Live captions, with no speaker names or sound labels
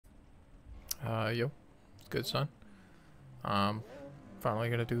Yo, good son. Um, Finally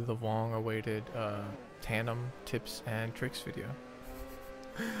gonna do the long-awaited tandem tips and tricks video.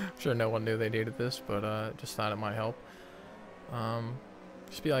 I'm sure no one knew they needed this, but just thought it might help. Um,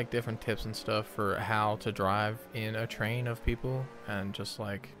 just be like different tips and stuff for how to drive in a train of people, and just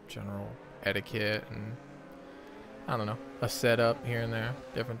like general etiquette and I don't know, a setup here and there,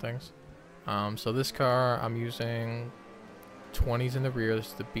 different things. So this car I'm using 20s in the rear. This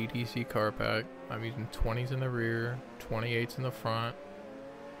is the BTC car pack. I'm using 20s in the rear, 28s in the front,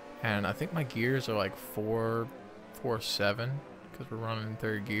 and I think my gears are like 4, 4, 7 because we're running in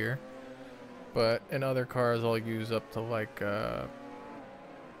third gear. But in other cars, I'll use up to like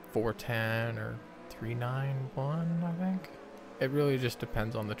 410 or 391, I think. It really just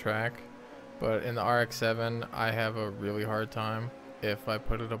depends on the track. But in the RX-7, I have a really hard time if I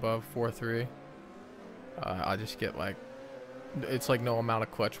put it above 4.3. I just get like, it's like no amount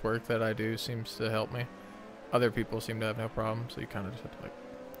of clutch work that I do seems to help me. Other people seem to have no problem, so you kind of just have to like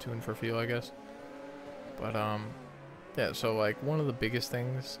tune for feel, I guess. But yeah, so like one of the biggest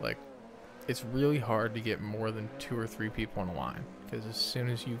things, like it's really hard to get more than 2 or 3 people on a line, because as soon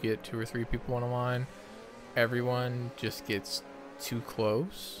as you get 2 or 3 people on a line, everyone just gets too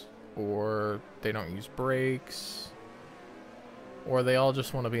close, or they don't use brakes, or they all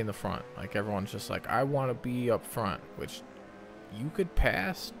just want to be in the front. Like everyone's just like, I want to be up front, which you could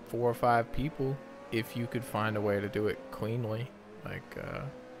pass 4 or 5 people if you could find a way to do it cleanly.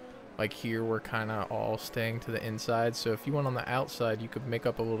 Like here we're kind of all staying to the inside, so if you went on the outside you could make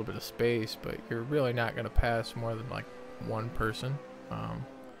up a little bit of space, but you're really not going to pass more than like one person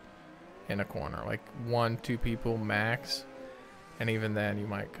in a corner, like 1, 2 people max, and even then you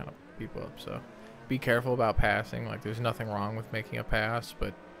might kind of people up. So be careful about passing. Like there's nothing wrong with making a pass,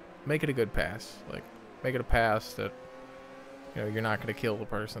 but make it a good pass. Like make it a pass that, you know, you're not going to kill the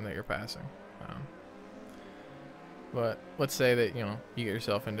person that you're passing. But let's say that, you know, you get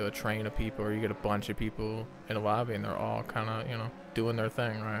yourself into a train of people, or you get a bunch of people in a lobby and they're all kind of, you know, doing their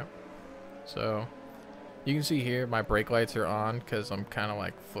thing, right? So you can see here my brake lights are on because I'm kind of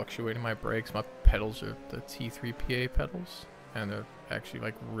like fluctuating my brakes. My pedals are the T3PA pedals, and they're actually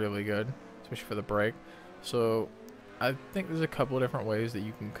like really good, especially for the brake. So I think there's a couple of different ways that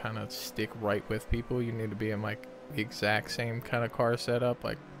you can kind of stick right with people. You need to be in like the exact same kind of car setup,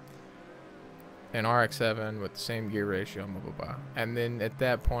 like an RX-7 with the same gear ratio, blah blah blah. And then at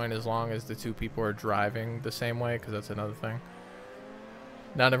that point, as long as the 2 people are driving the same way, because that's another thing,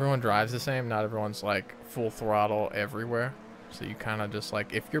 not everyone drives the same. Not everyone's like full throttle everywhere. So you kind of just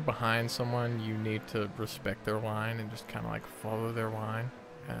like, if you're behind someone, you need to respect their line and just kind of like follow their line,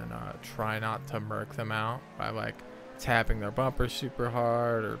 and try not to murk them out by like tapping their bumpers super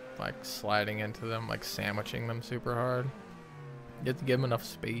hard, or like sliding into them, like sandwiching them super hard. You have to give them enough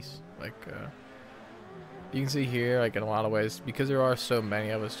space. Like you can see here, like in a lot of ways, because there are so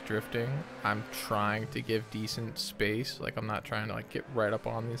many of us drifting, I'm trying to give decent space. Like I'm not trying to like get right up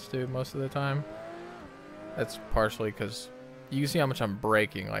on this dude most of the time. That's partially because you can see how much I'm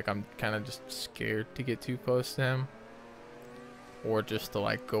braking. Like I'm kind of just scared to get too close to him, or just to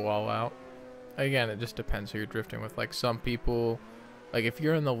like go all out. Again, it just depends who you're drifting with. Like some people, like if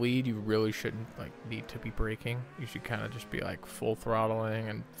you're in the lead, you really shouldn't like need to be braking. You should kind of just be like full throttling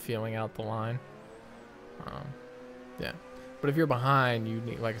and feeling out the line. Yeah, but if you're behind, you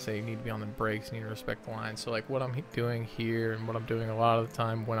need, like I say, you need to be on the brakes, you need to respect the line. So like what I'm doing here, and what I'm doing a lot of the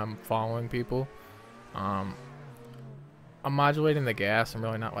time when I'm following people, I'm modulating the gas. I'm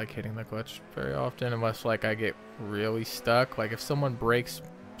really not like hitting the clutch very often, unless like I get really stuck. Like if someone brakes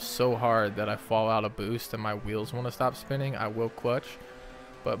so hard that I fall out of boost and my wheels want to stop spinning, I will clutch.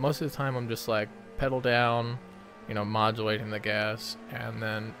 But most of the time I'm just like pedal down, you know, modulating the gas, and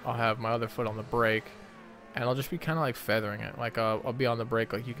then I'll have my other foot on the brake, and I'll just be kind of like feathering it. Like I'll be on the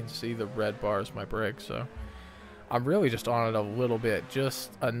brake, like you can see the red bars my brake, so I'm really just on it a little bit,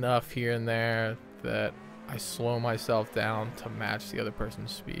 just enough here and there that I slow myself down to match the other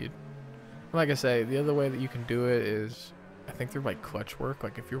person's speed. Like I say, the other way that you can do it is, I think through like clutch work.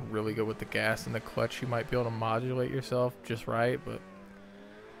 Like if you're really good with the gas and the clutch, you might be able to modulate yourself just right, but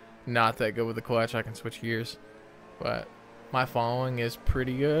not that good with the clutch. I can switch gears, but my following is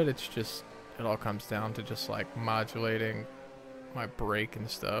pretty good. It's just, it all comes down to just like modulating my brake and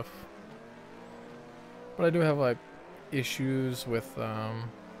stuff. But I do have like issues with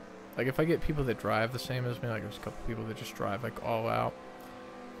like if I get people that drive the same as me, like there's a couple people that just drive like all out,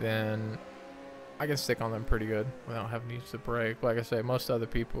 then I can stick on them pretty good without having to use the brake. Like I say, most other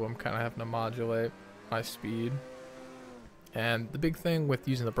people, I'm kind of having to modulate my speed. And the big thing with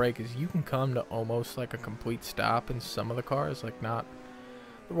using the brake is you can come to almost like a complete stop in some of the cars, like not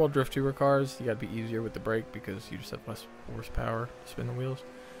The World Drift Tourer cars, you gotta be easier with the brake because you just have less horsepower to spin the wheels.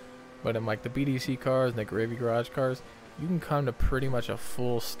 But in like the BDC cars and the Gravy Garage cars, you can come to pretty much a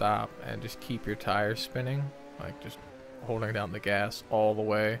full stop and just keep your tires spinning, like just holding down the gas all the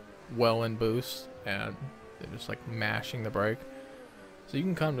way, well in boost, and just like mashing the brake. So you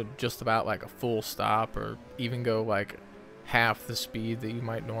can come to just about like a full stop, or even go like half the speed that you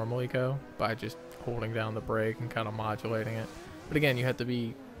might normally go by just holding down the brake and kind of modulating it. But again, you have to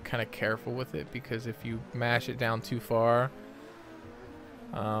be kind of careful with it, because if you mash it down too far,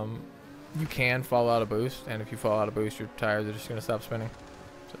 you can fall out of boost, and if you fall out of boost, your tires are just going to stop spinning.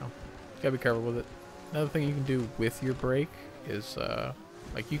 So you gotta be careful with it. Another thing you can do with your brake is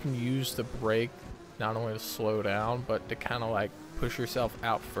like you can use the brake not only to slow down, but to kind of like push yourself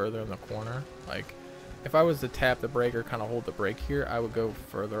out further in the corner. Like if I was to tap the brake or kind of hold the brake here, I would go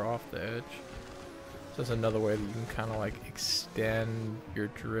further off the edge. So that's another way that you can kind of like extend your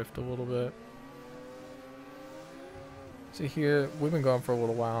drift a little bit. So here, we've been going for a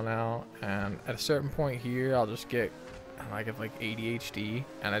little while now, and at a certain point here, I'll just get, I get like ADHD,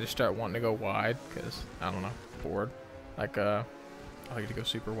 and I just start wanting to go wide, because, I don't know, bored. Like, I like to go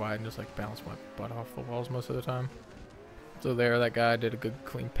super wide and just like bounce my butt off the walls most of the time. So there, that guy did a good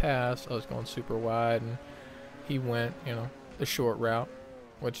clean pass. I was going super wide, and he went, you know, the short route.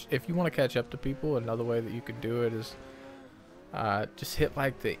 Which, if you want to catch up to people, another way that you could do it is just hit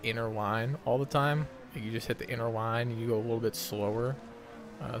like the inner line all the time. Like, you just hit the inner line and you go a little bit slower,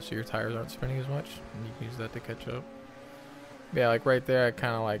 so your tires aren't spinning as much, and you can use that to catch up. Yeah, like right there, I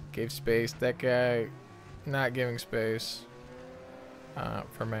kind of like gave space. That guy not giving space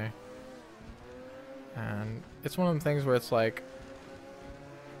for me. And it's one of them things where it's like,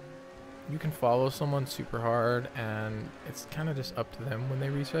 you can follow someone super hard, and it's kind of just up to them when they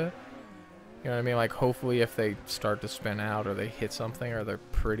reset. You know what I mean? Like, hopefully if they start to spin out, or they hit something, or they're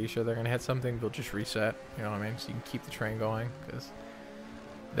pretty sure they're going to hit something, they'll just reset. You know what I mean? So you can keep the train going, because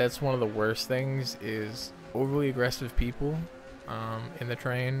that's one of the worst things, is overly aggressive people in the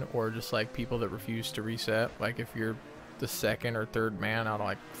train, or just like people that refuse to reset. Like if you're the second or third man out of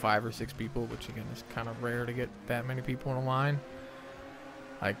like 5 or 6 people, which again is kind of rare to get that many people in a line.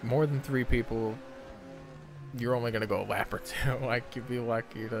 Like more than 3 people, you're only gonna go a lap or 2. Like you'd be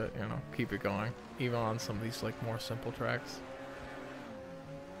lucky to, you know, keep it going, even on some of these like more simple tracks.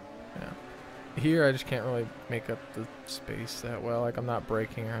 Yeah. Here I just can't really make up the space that well. Like I'm not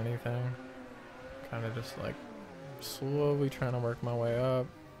braking or anything. Kind of just like slowly trying to work my way up,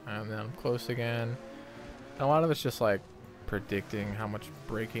 and then I'm close again. And a lot of it's just like predicting how much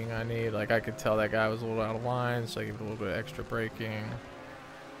braking I need. Like I could tell that guy was a little out of line, so I give it a little bit of extra braking.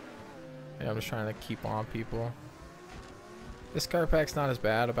 Yeah, I'm just trying to keep on people. This car pack's not as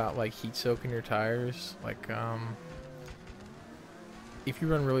bad about like heat soaking your tires. Like if you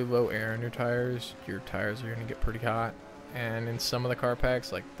run really low air in your tires are gonna get pretty hot. And in some of the car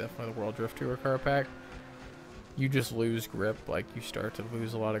packs, like definitely the World Drift Tourer car pack, you just lose grip. Like you start to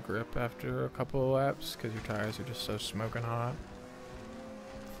lose a lot of grip after a couple of laps because your tires are just so smoking hot.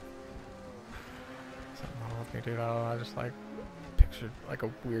 Something wrong with me, dude. I just like pictured like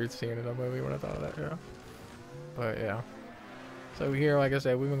a weird scene in a movie when I thought of that. Yeah. But yeah. So here, like I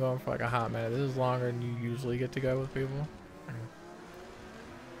said, we've been going for like a hot minute. This is longer than you usually get to go with people. It's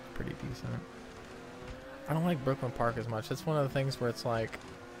pretty decent. I don't like Brooklyn Park as much. That's one of the things where it's like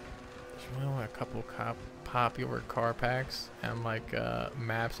there's really only a couple popular car packs and like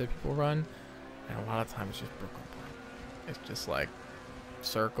maps that people run, and a lot of times it's just Brooklyn Park. It's just like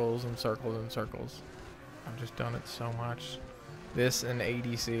circles and circles and circles. I've just done it so much. This and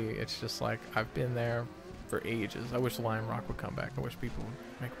ADC, it's just like I've been there for ages. I wish Lime Rock would come back. I wish people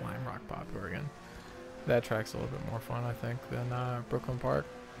would make Lime Rock popular again. That track's a little bit more fun, I think, than Brooklyn Park.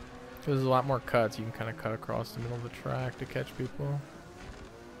 Because there's a lot more cuts. You can kind of cut across the middle of the track to catch people.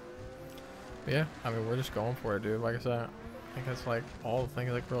 But yeah, I mean, we're just going for it, dude. Like I said, I think that's like all the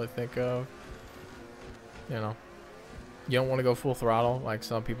things I can really think of. You know, you don't want to go full throttle. Like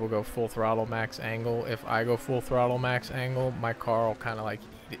some people go full throttle max angle. If I go full throttle max angle, my car will kind of like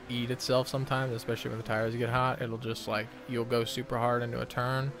eat itself sometimes, especially when the tires get hot. It'll just like, you'll go super hard into a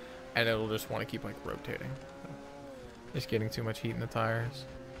turn and it'll just want to keep like rotating. So, just getting too much heat in the tires.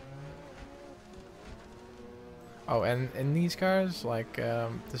 Oh, and in these cars, like,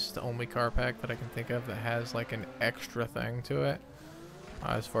 this is the only car pack that I can think of that has like an extra thing to it.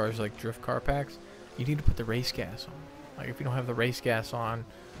 As far as like drift car packs, you need to put the race gas on. Like if you don't have the race gas on,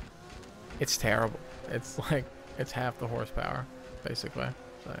 it's terrible. It's like, it's half the horsepower, basically.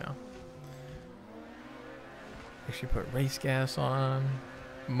 So yeah. Make sure you put race gas on.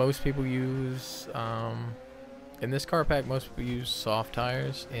 Most people use In this car pack, most people use soft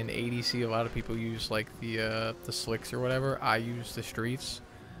tires. In ADC, a lot of people use like the slicks or whatever. I use the streets.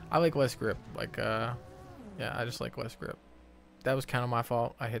 I like less grip. Like yeah, I just like less grip. That was kind of my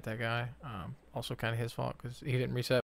fault. I hit that guy. Also kind of his fault because he didn't reset.